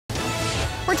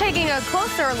We're taking a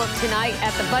closer look tonight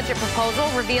at the budget proposal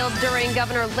revealed during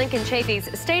Governor Lincoln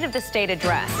Chafee's State of the State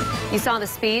address. You saw the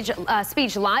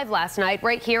speech live last night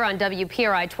right here on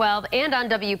WPRI 12 and on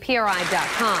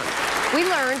WPRI.com. We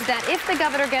learned that if the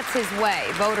governor gets his way,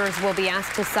 voters will be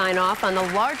asked to sign off on the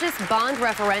largest bond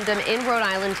referendum in Rhode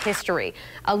Island history,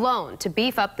 a loan to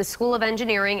beef up the School of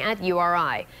Engineering at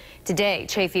URI. Today,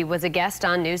 Chafee was a guest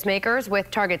on Newsmakers with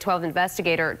Target 12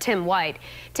 investigator Tim White.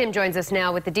 Tim joins us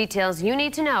now with the details you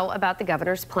need to know about the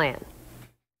governor's plan.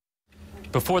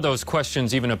 Before those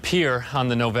questions even appear on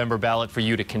the November ballot for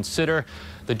you to consider,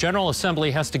 the General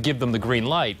Assembly has to give them the green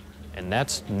light, and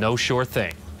that's no sure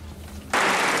thing.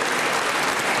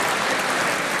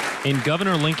 In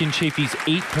Governor Lincoln Chafee's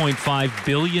 $8.5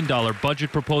 billion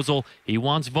budget proposal, he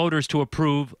wants voters to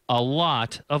approve a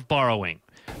lot of borrowing.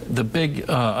 The big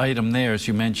item there, as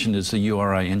you mentioned, is the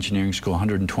URI Engineering School,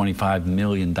 $125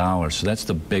 million. So that's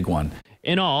the big one.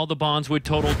 In all, the bonds would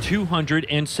total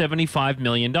 $275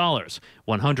 million,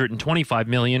 $125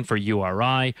 million for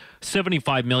URI,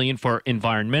 $75 million for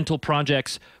environmental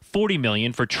projects, $40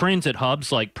 million for transit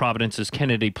hubs like Providence's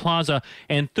Kennedy Plaza,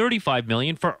 and $35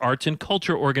 million for arts and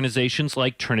culture organizations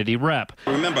like Trinity Rep.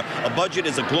 Remember, a budget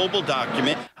is a global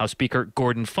document. House Speaker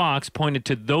Gordon Fox pointed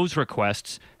to those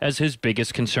requests as his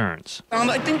biggest concerns.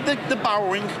 I think the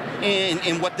borrowing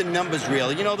and what the numbers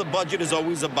really, the budget is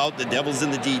always about the devil's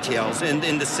in the details. And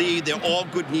to see they're all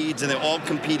good needs and they're all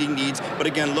competing needs. But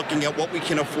again, looking at what we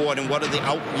can afford and what are the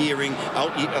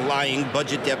outlying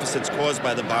budget deficits caused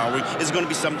by the borrowing is going to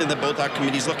be something that both our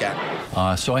committees look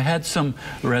at. So I had some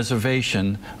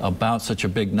reservation about such a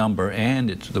big number,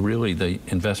 and really the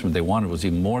investment they wanted was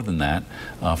even more than that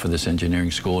for this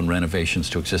engineering school and renovations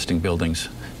to existing buildings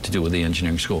to do with the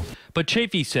engineering school. But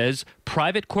Chafee says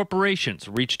private corporations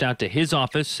reached out to his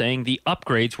office saying the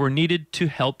upgrades were needed to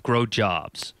help grow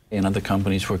jobs. And other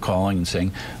companies were calling and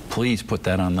saying, please put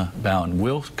that on the ballot, and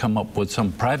we'll come up with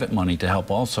some private money to help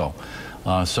also.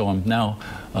 So I'm now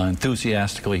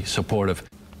enthusiastically supportive.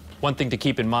 One thing to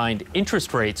keep in mind,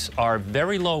 interest rates are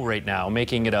very low right now,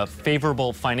 making it a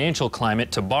favorable financial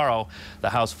climate to borrow. The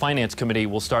House Finance Committee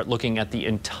will start looking at the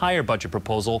entire budget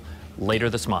proposal later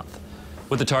this month.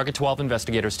 With the Target 12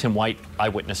 investigators, Tim White,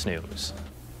 Eyewitness News.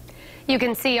 You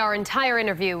can see our entire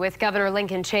interview with Governor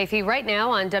Lincoln Chafee right now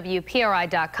on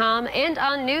WPRI.com and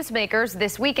on Newsmakers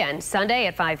this weekend, Sunday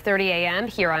at 5:30 a.m.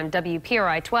 here on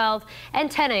WPRI 12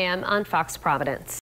 and 10 a.m. on Fox Providence.